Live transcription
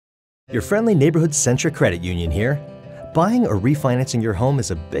Your friendly neighborhood Centra Credit Union here. Buying or refinancing your home is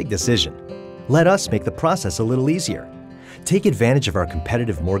a big decision. Let us make the process a little easier. Take advantage of our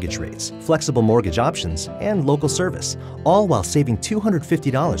competitive mortgage rates, flexible mortgage options, and local service, all while saving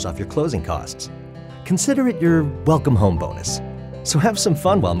 $250 off your closing costs. Consider it your welcome home bonus. So have some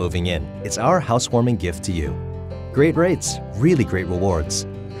fun while moving in. It's our housewarming gift to you. Great rates, really great rewards.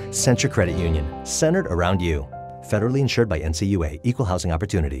 Centra Credit Union, centered around you. Federally insured by NCUA, Equal Housing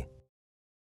Opportunity.